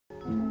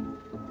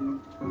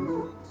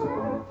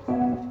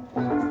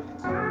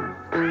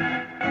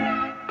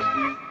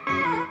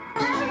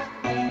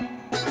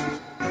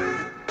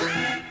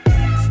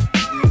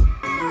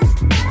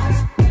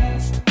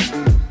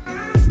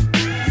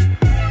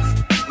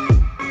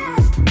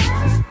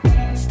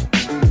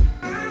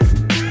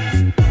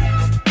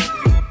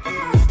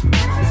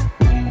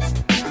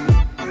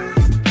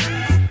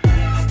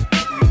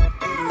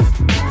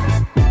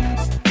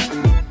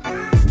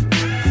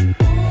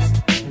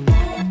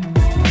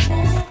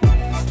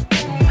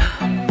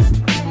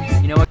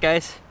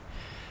Guys,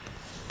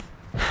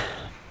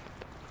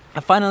 I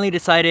finally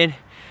decided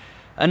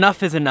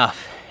enough is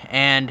enough,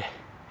 and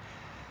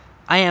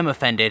I am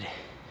offended.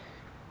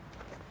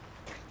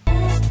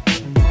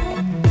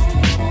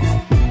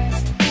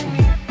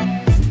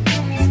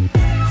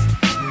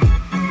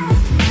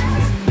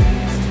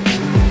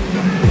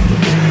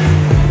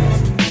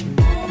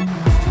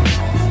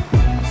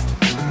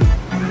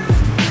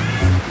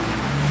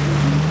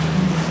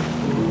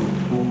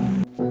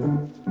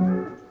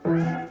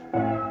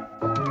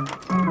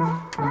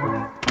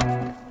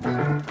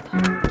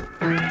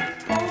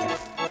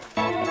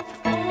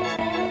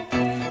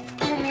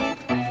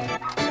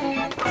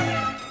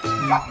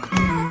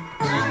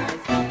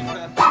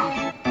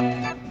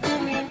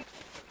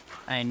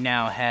 I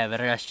now have a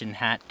Russian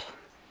hat.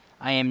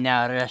 I am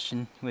now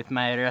Russian with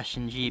my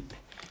Russian Jeep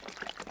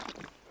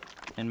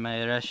and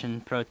my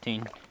Russian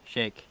protein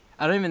shake.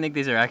 I don't even think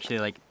these are actually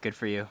like good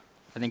for you.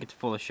 I think it's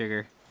full of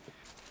sugar.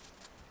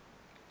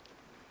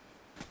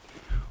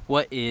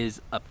 What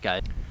is up,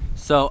 guys?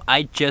 So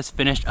I just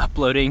finished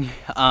uploading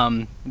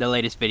the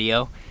latest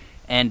video,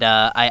 and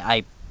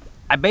I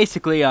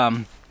basically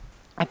I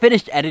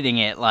finished editing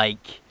it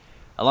like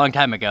a long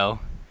time ago.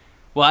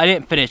 Well, I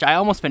didn't finish. I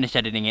almost finished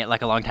editing it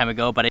like a long time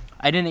ago, but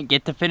I didn't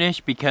get to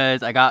finish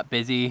because I got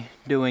busy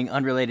doing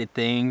unrelated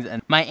things.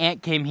 And my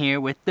aunt came here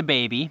with the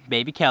baby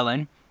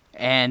Kellen,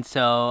 and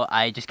so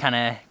I just kind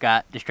of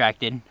got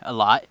distracted a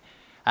lot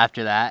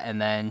after that,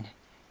 and then,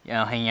 you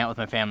know, hanging out with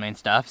my family and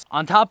stuff.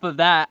 On top of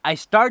that, I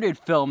started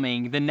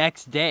filming the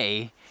next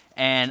day,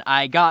 and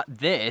I got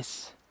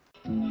this.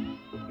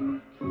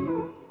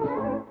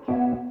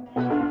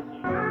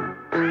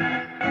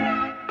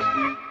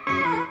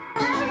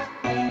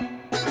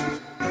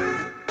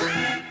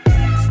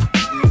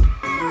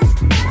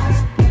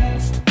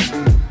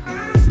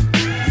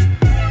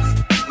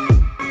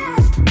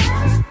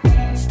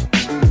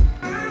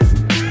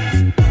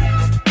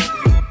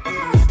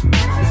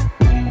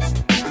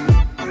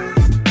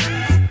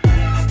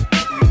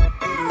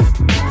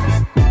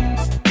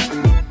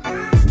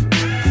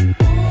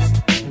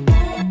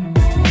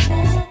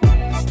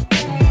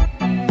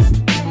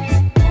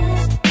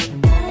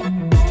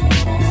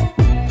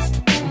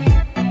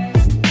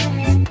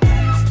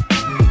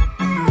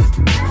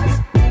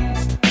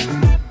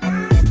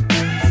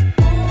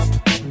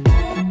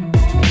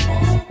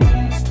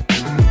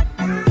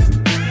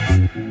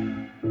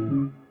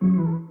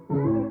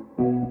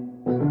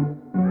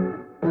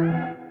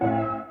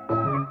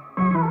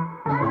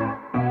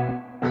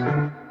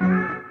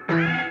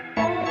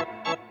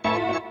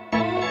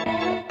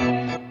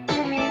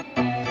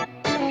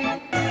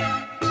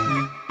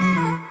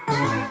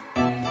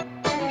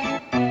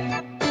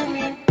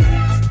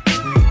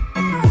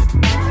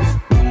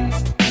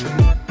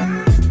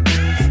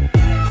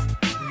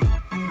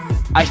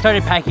 I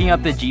started packing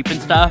up the Jeep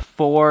and stuff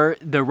for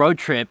the road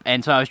trip,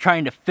 and so I was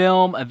trying to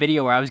film a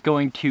video where I was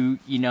going to,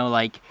 you know,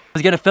 like, I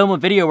was gonna film a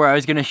video where I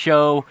was gonna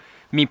show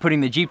me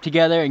putting the Jeep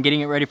together and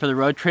getting it ready for the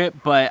road trip,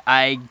 but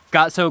I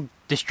got so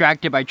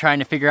distracted by trying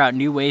to figure out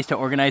new ways to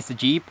organize the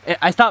Jeep.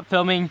 I stopped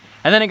filming,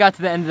 and then it got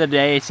to the end of the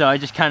day, so I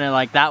just kind of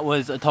like, that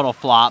was a total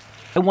flop.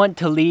 I want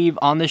to leave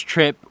on this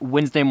trip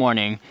Wednesday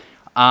morning.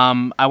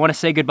 I want to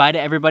say goodbye to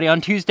everybody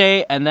on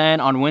Tuesday, and then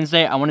on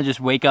Wednesday I want to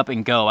just wake up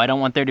and go. I don't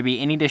want there to be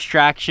any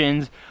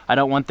distractions. I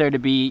don't want there to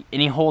be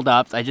any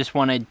holdups. I just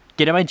want to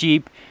get in my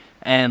Jeep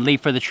and leave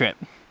for the trip.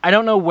 I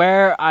don't know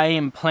where I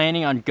am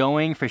planning on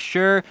going for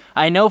sure.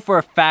 I know for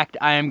a fact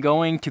I am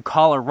going to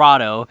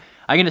Colorado.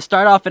 I'm going to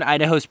start off in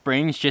Idaho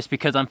Springs just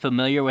because I'm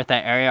familiar with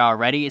that area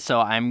already,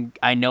 so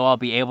I know I'll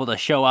be able to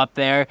show up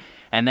there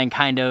and then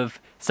kind of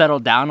settle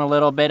down a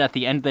little bit. At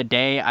the end of the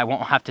day, I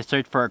won't have to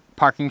search for a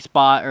parking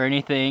spot or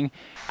anything.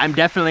 I'm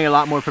definitely a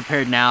lot more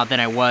prepared now than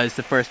I was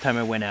the first time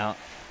I went out.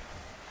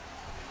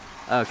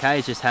 Oh,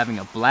 Kai's just having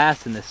a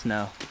blast in the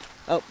snow.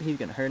 Oh, he's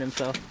gonna hurt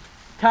himself.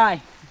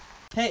 Kai!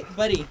 Hey,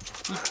 buddy,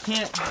 you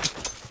can't...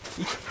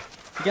 You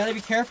gotta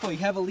be careful, you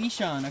have a leash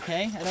on,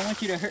 okay? I don't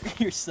want you to hurt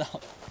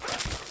yourself.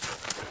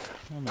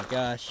 Oh my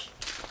gosh.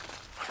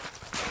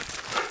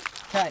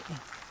 Kai.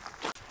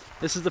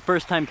 This is the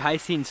first time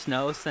Kai's seen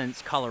snow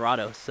since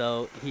Colorado,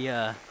 so he's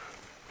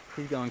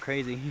going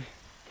crazy.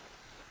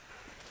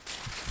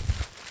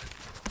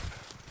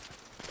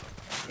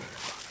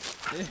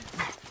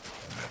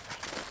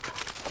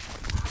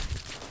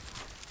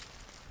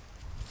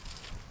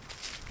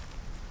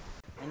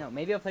 I know,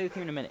 maybe I'll play with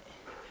you in a minute.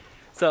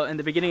 So in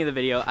the beginning of the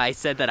video, I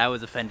said that I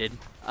was offended.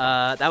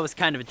 That was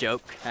kind of a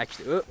joke,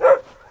 actually.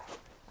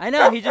 I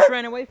know, he just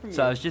ran away from you.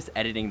 So I was just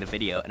editing the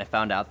video and I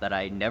found out that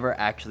I never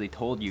actually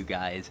told you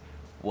guys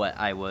what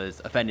I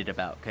was offended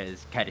about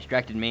because Kai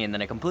distracted me and then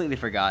I completely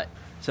forgot.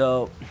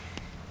 So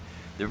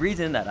the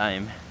reason that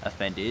I'm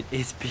offended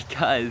is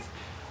because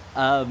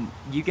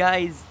you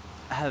guys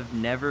have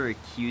never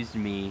accused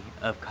me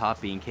of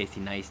copying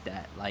Casey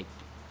Neistat, like,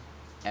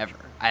 ever.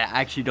 I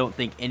actually don't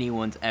think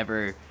anyone's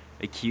ever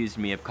accused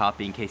me of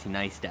copying Casey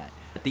Neistat.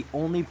 The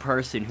only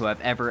person who I've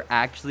ever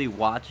actually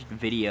watched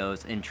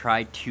videos and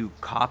tried to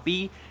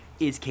copy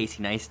is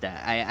Casey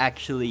Neistat. I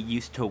actually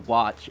used to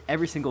watch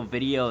every single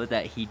video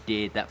that he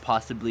did that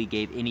possibly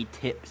gave any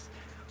tips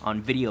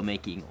on video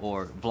making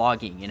or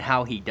vlogging and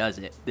how he does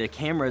it. The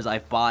cameras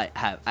I've bought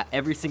have,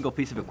 every single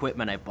piece of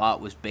equipment I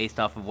bought was based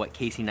off of what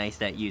Casey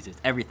Neistat uses,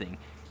 everything.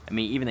 I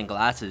mean, even the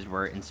glasses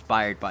were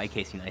inspired by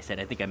Casey Neistat.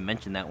 I think I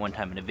mentioned that one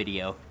time in a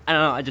video. I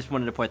don't know, I just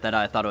wanted to point that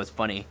out. I thought it was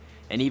funny.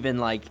 And even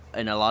like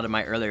in a lot of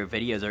my earlier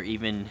videos, or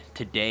even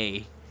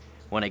today,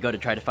 when I go to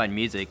try to find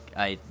music,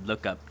 I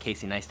look up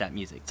Casey Neistat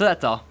music. So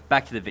that's all.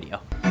 Back to the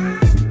video.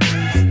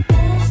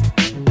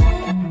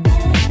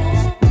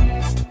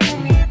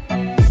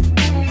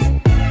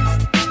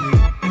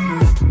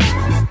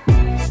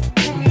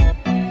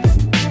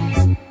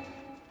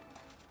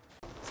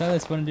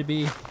 Silas wanted to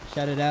be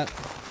shouted out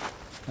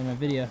on my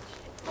video.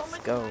 Let's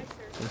go.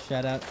 So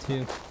shout out to,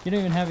 you don't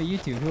even have a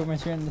YouTube. Who am I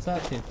shouting this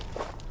out to?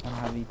 I don't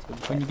have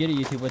YouTube. When you get a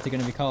YouTube, what's it going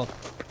to be called?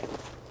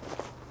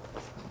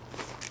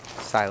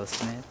 Silas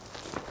Smith.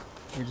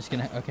 We're just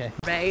going to, okay.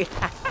 Bay.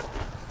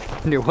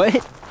 Under what?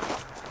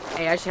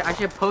 Hey, I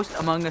should post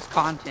Among Us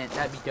content.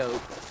 That'd be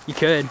dope. You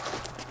could.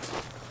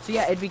 So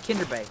yeah, it'd be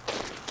Kinder Bay.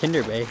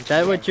 Kinder Bay. Is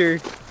that what your,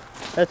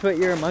 that's what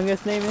your Among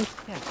Us name is?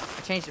 Yeah.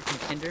 I changed it from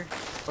Kinder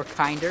or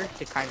Kinder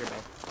to Kinder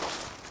Bay.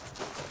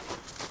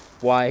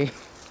 Why?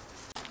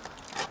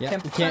 Yeah,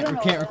 we can't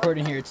record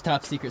in here. It's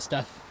top secret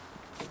stuff.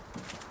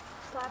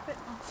 Slap it.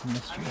 It's a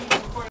mystery. It's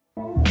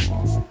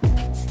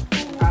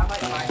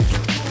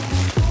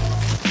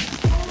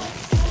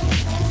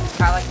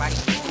kind of like mine.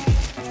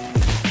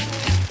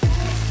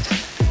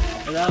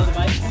 Are that all the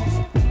bikes?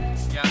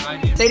 Yeah, I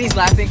do. Sadie's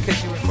laughing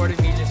because you recorded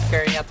me just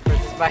carrying out the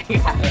first bike. Oh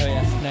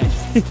yeah,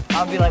 nice.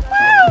 I'll be like,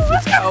 woo,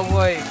 let's go. Oh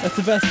boy. That's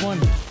the best one.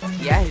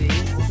 Yeah, it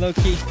is. Low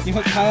key. You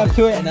hook high up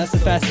to it and that's the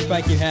fastest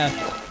bike you have.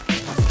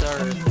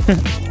 Sir.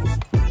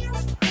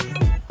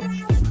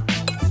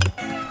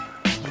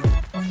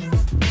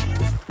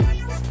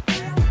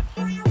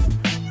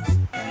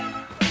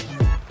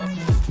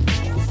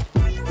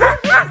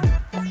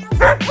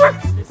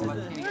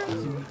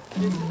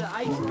 This is the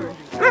ice version.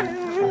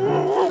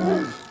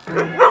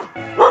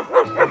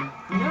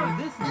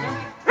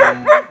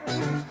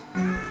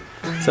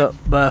 So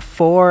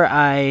before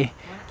I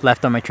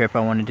left on my trip, I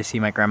wanted to see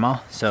my grandma.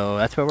 So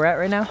that's where we're at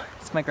right now.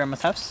 It's my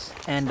grandma's house.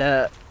 And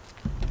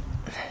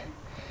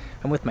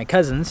I'm with my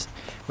cousins.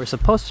 We're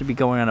supposed to be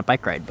going on a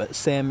bike ride, but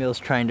Samuel's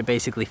trying to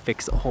basically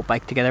fix the whole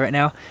bike together right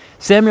now.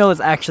 Samuel is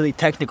actually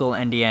technical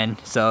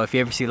NDN. So if you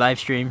ever see live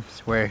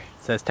streams where it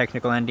says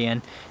technical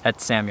NDN,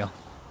 that's Samuel.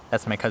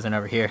 That's my cousin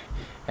over here.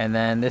 And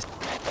then that's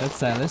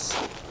Silas.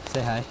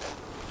 Say hi.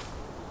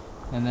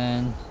 And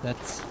then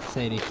that's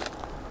Sadie.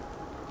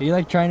 Are you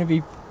like trying to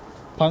be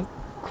punk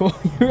cool?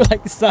 You were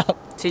like, stop.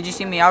 So did you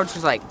see me? I was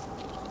just like,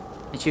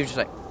 and she was just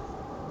like.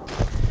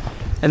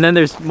 And then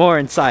there's more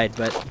inside,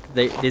 but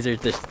these are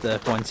just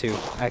the ones who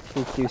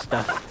actually do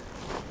stuff.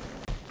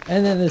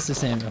 And then this is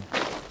Samuel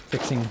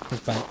fixing his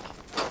bike.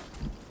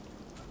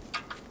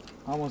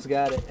 Almost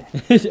got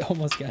it.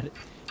 Almost got it.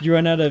 Did you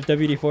run out of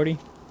WD-40?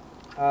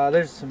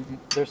 There's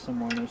some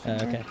more.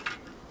 Okay.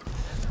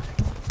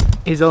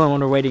 He's the only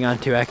one we're waiting on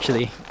to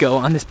actually go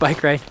on this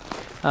bike ride.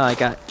 Oh, I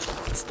got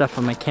stuff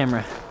on my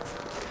camera.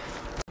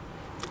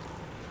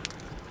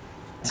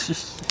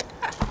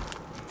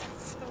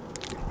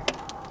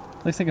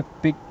 Looks like a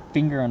big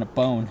finger on a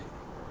bone.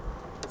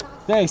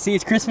 Hey, see,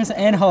 it's Christmas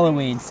and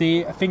Halloween.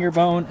 See, a finger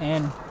bone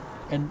and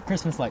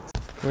Christmas lights.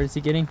 What is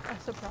he getting? A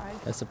surprise.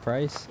 A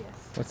surprise?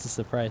 Yes. What's the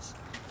surprise?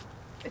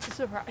 It's a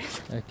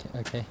surprise. Okay,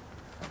 okay.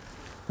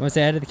 You want to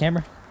say hi to the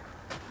camera?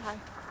 Hi.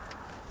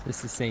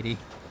 This is Sadie.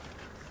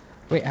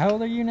 Wait, how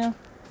old are you now?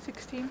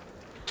 16.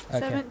 Okay.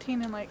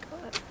 17 and like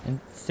what? And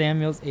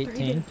Samuel's 3 18.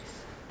 days.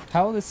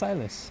 How old is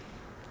Silas?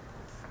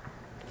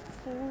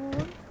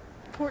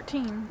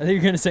 14. I think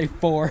you're gonna say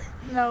 4.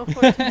 No,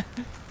 14.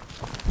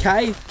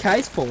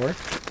 Kai's 4,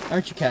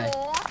 aren't you, Kai?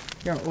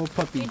 You're an old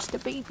puppy. It's the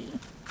baby.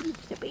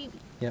 It's the baby.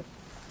 Yep.